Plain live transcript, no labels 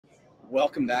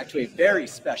Welcome back to a very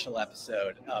special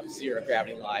episode of Zero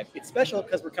Gravity Live. It's special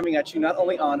because we're coming at you not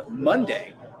only on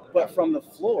Monday, but from the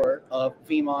floor of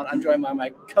VeeamON. I'm joined by my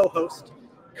co-host,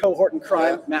 cohort in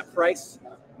crime, Matt Price.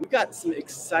 We've got some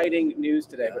exciting news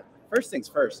today, but first things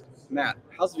first, Matt,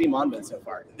 how's VeeamON been so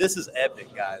far? This is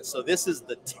epic, guys. So this is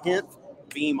the 10th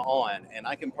VeeamON, and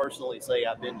I can personally say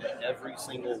I've been to every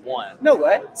single one. No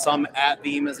way. Some at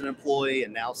Veeam as an employee,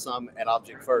 and now some at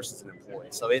Object First as an employee.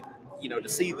 So to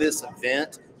see this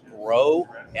event grow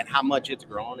and how much it's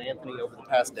grown, Anthony, over the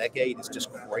past decade is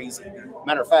just crazy.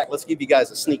 Matter of fact, let's give you guys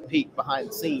a sneak peek behind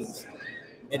the scenes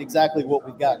at exactly what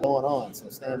we've got going on. So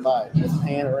stand by, just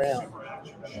pan around.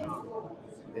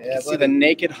 Yeah, see the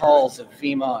naked halls of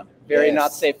VeeamON. Very Yes.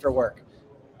 not safe for work.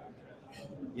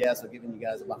 Yeah, so giving you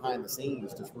guys a behind the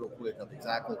scenes just real quick of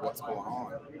exactly what's going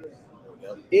on.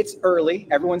 It's early,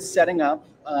 everyone's setting up,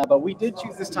 but we did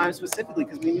choose this time specifically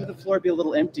because we knew the floor would be a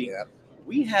little empty. Yeah.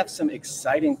 We have some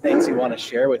exciting things we want to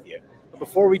share with you. But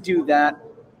before we do that,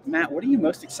 Matt, what are you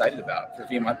most excited about for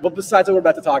VeeamON? Well, besides what we're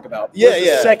about to talk about, what's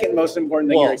the second most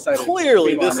important thing you're excited about?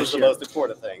 Clearly, this is the most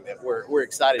important thing that we're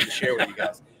excited to share with you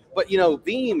guys. But,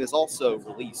 Veeam has also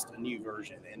released a new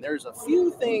version, and there's a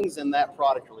few things in that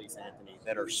product release, Anthony,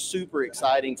 that are super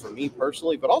exciting for me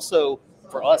personally, but also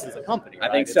for us as a company. Right?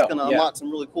 I think so. It's going to unlock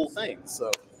some really cool things. So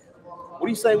what do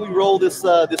you say we roll this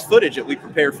this footage that we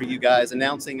prepared for you guys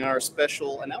announcing our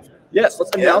special announcement? Yes,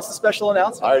 let's announce the special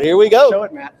announcement. All right, here we go. Show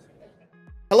it, Matt.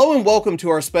 Hello and welcome to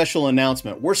our special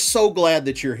announcement. We're so glad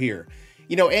that you're here.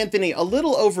 Anthony, a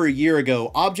little over a year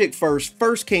ago, Object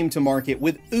first came to market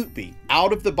with Ootbi,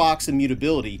 out-of-the-box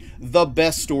immutability, the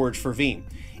best storage for Veeam.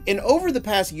 And over the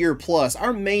past year plus,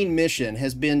 our main mission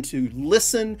has been to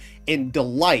listen and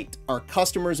delight our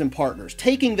customers and partners,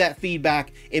 taking that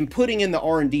feedback and putting in the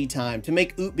R&D time to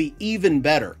make Ootbi even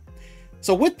better.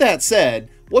 So with that said,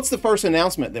 what's the first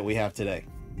announcement that we have today?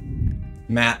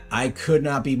 Matt, I could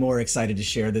not be more excited to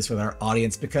share this with our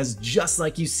audience because just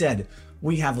like you said,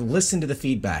 we have listened to the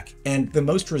feedback, and the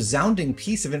most resounding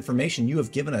piece of information you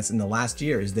have given us in the last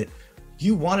year is that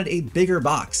you wanted a bigger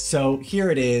box. So here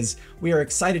it is. We are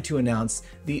excited to announce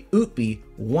the Ootbi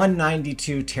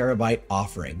 192 terabyte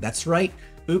offering. That's right.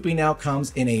 Ootbi now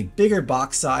comes in a bigger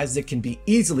box size that can be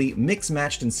easily mixed,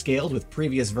 matched, and scaled with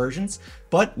previous versions.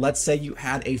 But let's say you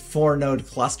had a 4-node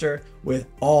cluster with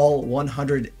all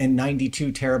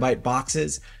 192 terabyte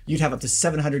boxes. You'd have up to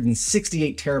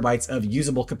 768 terabytes of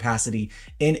usable capacity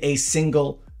in a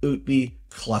single Ootbi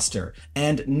cluster,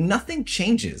 and nothing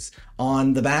changes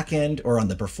on the back end or on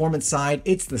the performance side.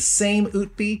 It's the same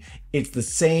Ootbi, it's the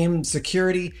same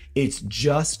security, it's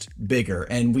just bigger,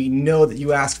 and we know that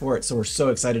you asked for it, so we're so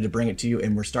excited to bring it to you,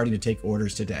 and we're starting to take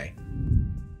orders today.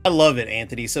 I love it,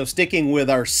 Anthony. So sticking with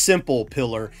our simple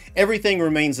pillar, everything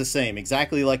remains the same,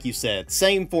 exactly like you said.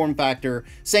 Same form factor,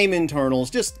 same internals,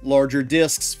 just larger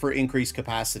disks for increased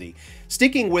capacity.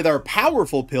 Sticking with our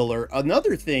powerful pillar,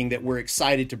 another thing that we're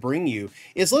excited to bring you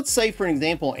is, let's say, for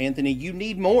example, Anthony, you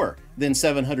need more than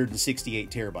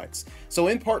 768 terabytes. So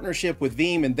in partnership with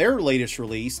Veeam and their latest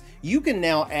release, you can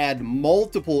now add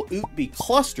multiple Ootbi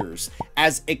clusters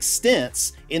as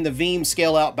extents in the Veeam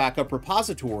scale-out backup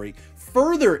repository,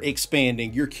 further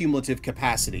expanding your cumulative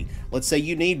capacity. Let's say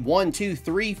you need 1, 2,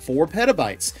 3, 4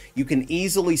 petabytes. You can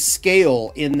easily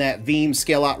scale in that Veeam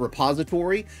scale-out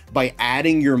repository by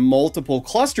adding your multiple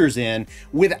clusters in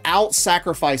without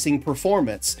sacrificing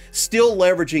performance, still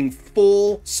leveraging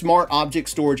full smart object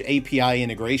storage API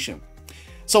integration.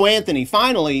 So Anthony,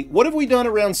 finally, what have we done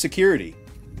around security?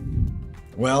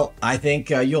 Well, I think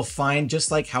you'll find,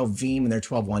 just like how Veeam in their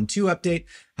 12.1.2 update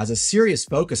has a serious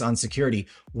focus on security,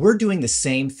 we're doing the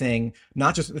same thing,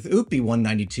 not just with Ootbi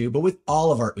 192, but with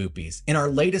all of our Ootbis. In our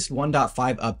latest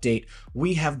 1.5 update,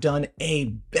 we have done a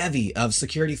bevy of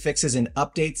security fixes and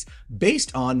updates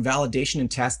based on validation and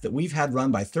tests that we've had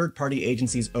run by third-party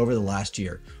agencies over the last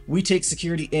year. We take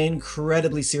security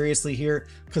incredibly seriously here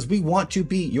because we want to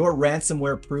be your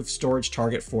ransomware-proof storage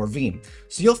target for Veeam.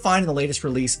 So you'll find in the latest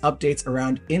release updates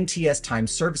around NTS time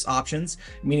service options,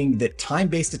 meaning that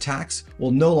time-based attacks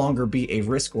will no longer be a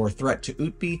risk or threat to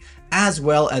Ootbi, as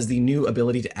well as the new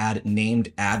ability to add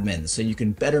named admins, so you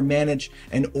can better manage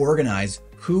and organize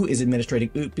who is administrating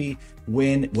Ootbi,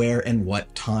 when, where, and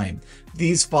what time.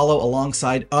 These follow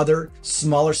alongside other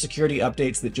smaller security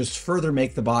updates that just further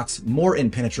make the box more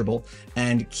impenetrable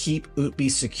and keep Ootbi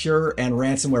secure and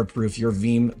ransomware proof your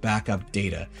Veeam backup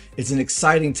data. It's an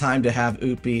exciting time to have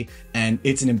Ootbi, and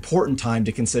it's an important time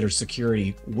to consider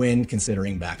security when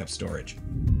considering backup storage.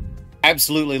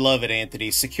 Absolutely love it, Anthony.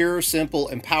 Secure, simple,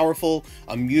 and powerful,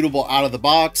 immutable out of the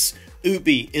box.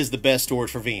 Ootbi is the best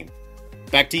storage for Veeam.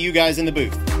 Back to you guys in the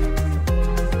booth.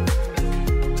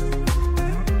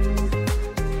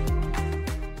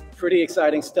 Pretty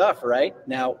exciting stuff, right?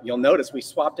 Now, you'll notice we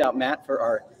swapped out Matt for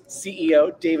our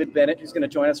CEO, David Bennett, who's going to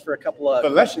join us for a couple of... The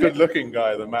less good-looking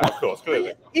guy than Matt, of course,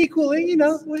 clearly. Equally, you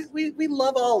know, we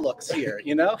love all looks here,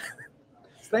 you know?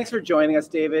 So thanks for joining us,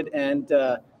 David, and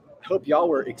hope y'all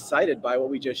were excited by what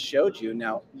we just showed you.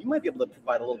 Now, you might be able to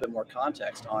provide a little bit more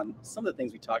context on some of the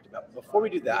things we talked about. But before we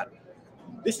do that,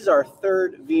 this is our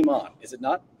third VeeamON, is it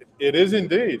not? It is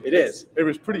indeed. It is. It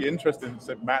was pretty interesting,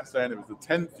 Matt saying it was the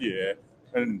 10th year.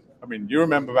 And I mean, you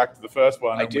remember back to the first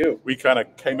one. I do. We kind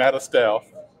of came out of stealth.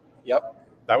 Yep.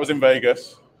 That was in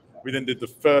Vegas. We then did the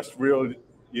first real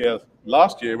year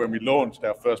last year when we launched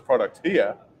our first product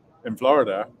here in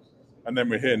Florida. And then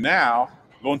we're here now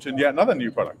launching yet another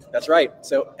new product. That's right.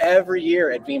 So every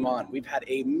year at VeeamON, we've had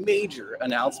a major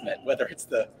announcement, whether it's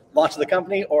the launch of the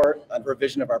company or a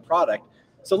revision of our product.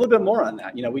 So a little bit more on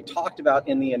that. You know, we talked about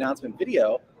in the announcement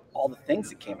video all the things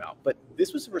that came out, but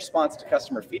this was a response to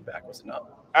customer feedback, was it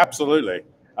not? Absolutely.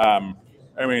 I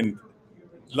mean,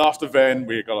 last event,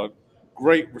 we got a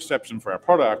great reception for our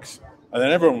products, and then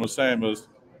everyone was saying was,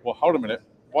 well, hold a minute,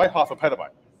 why half a petabyte?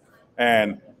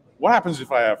 And what happens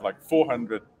if I have like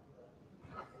 400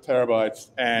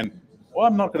 terabytes and, well,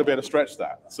 I'm not going to be able to stretch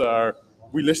that. So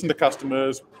we listened to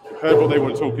customers, heard what they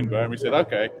were talking about, and we said,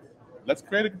 okay, let's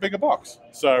create a bigger box.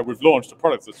 So we've launched a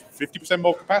product that's 50%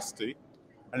 more capacity,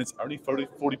 and it's only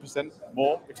 40%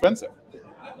 more expensive.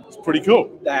 It's pretty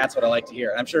cool. That's what I like to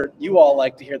hear. I'm sure you all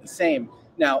like to hear the same.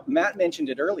 Now, Matt mentioned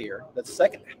it earlier. The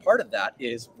second part of that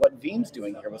is what Veeam's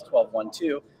doing here with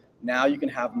 12.1.2. Now you can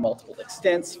have multiple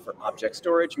extents for object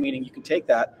storage, meaning you can take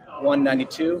that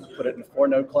 192, put it in a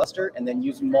 4-node cluster, and then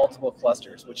use multiple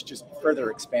clusters, which just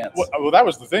further expands. Well, that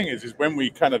was the thing is when we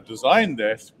kind of designed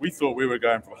this, we thought we were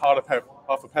going from half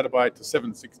a petabyte to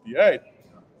 768.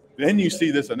 Then you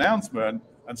see this announcement,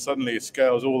 and suddenly it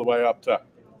scales all the way up to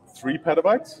 3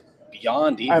 petabytes.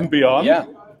 Beyond even. And beyond. Yeah.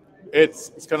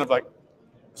 It's kind of like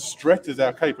stretches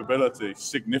our capability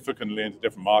significantly into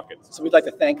different markets. So we'd like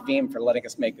to thank Veeam for letting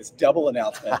us make this double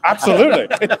announcement. Absolutely.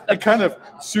 It kind of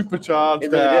supercharged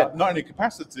It really not only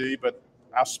capacity, but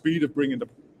our speed of bringing to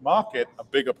market a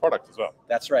bigger product as well.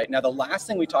 That's right. Now, the last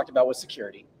thing we talked about was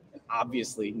security. And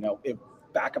obviously, you know,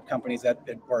 backup companies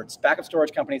or backup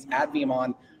storage companies at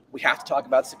VeeamON, we have to talk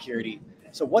about security.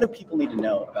 So what do people need to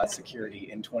know about security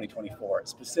in 2024,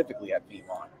 specifically at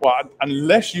VeeamON? Well,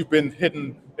 unless you've been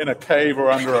hidden in a cave or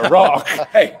under a rock,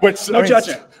 hey, which no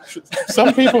judgment.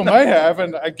 Some people may have,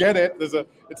 and I get it.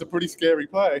 It's a pretty scary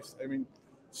place. I mean,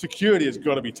 security has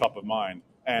got to be top of mind.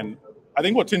 And I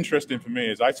think what's interesting for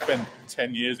me is I spent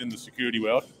 10 years in the security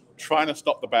world trying to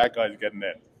stop the bad guys getting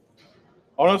in.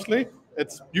 Honestly,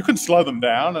 you can slow them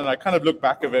down, and I kind of look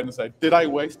back at it and say, did I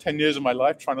waste 10 years of my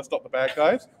life trying to stop the bad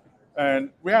guys? And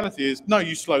reality is, no,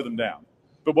 you slow them down.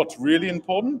 But what's really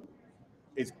important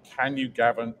is, can you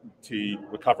guarantee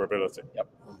recoverability? Yep.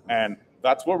 And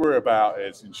that's what we're about,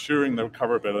 is ensuring the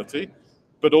recoverability,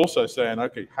 but also saying,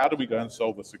 okay, how do we go and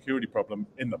solve the security problem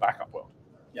in the backup world?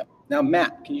 Yep. Now,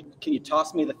 Matt, can you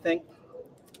toss me the thing?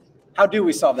 How do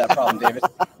we solve that problem, David?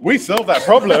 We solve that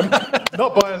problem,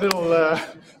 not by a little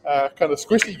kind of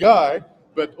squishy guy,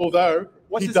 but although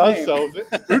he does solve it.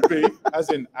 Ootbi, as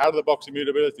in out-of-the-box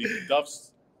immutability,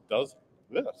 does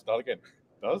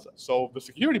solve the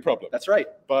security problem. That's right.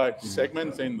 By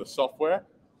segmenting the software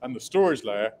and the storage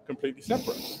layer completely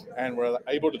separate. And we're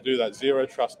able to do that zero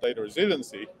trust data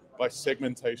resiliency by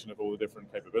segmentation of all the different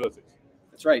capabilities.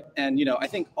 That's right. And, you know, I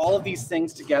think all of these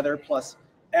things together, plus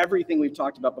everything we've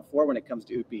talked about before when it comes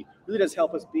to Ootbi, really does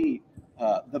help us be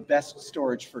the best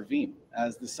storage for Veeam,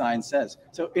 as the sign says.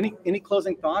 So any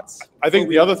closing thoughts? I think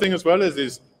the other thing as well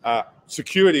is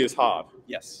security is hard.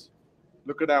 Yes.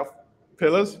 Look at our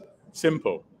pillars.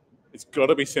 Simple. It's got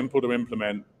to be simple to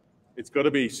implement. It's got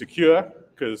to be secure,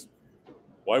 because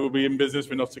why would we be in business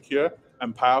if we're not secure?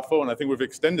 And powerful. And I think we've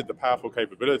extended the powerful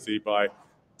capability by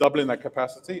doubling that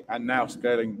capacity and now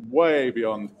scaling way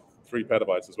beyond 3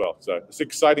 petabytes as well. So it's an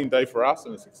exciting day for us,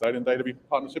 and it's an exciting day to be in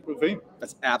partnership with Veeam.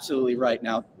 That's absolutely right.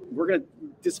 Now, we're going to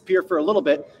disappear for a little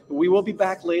bit, but we will be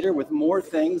back later with more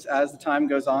things as the time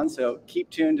goes on. So keep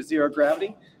tuned to Zero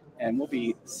Gravity, and we'll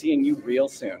be seeing you real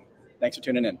soon. Thanks for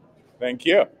tuning in. Thank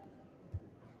you.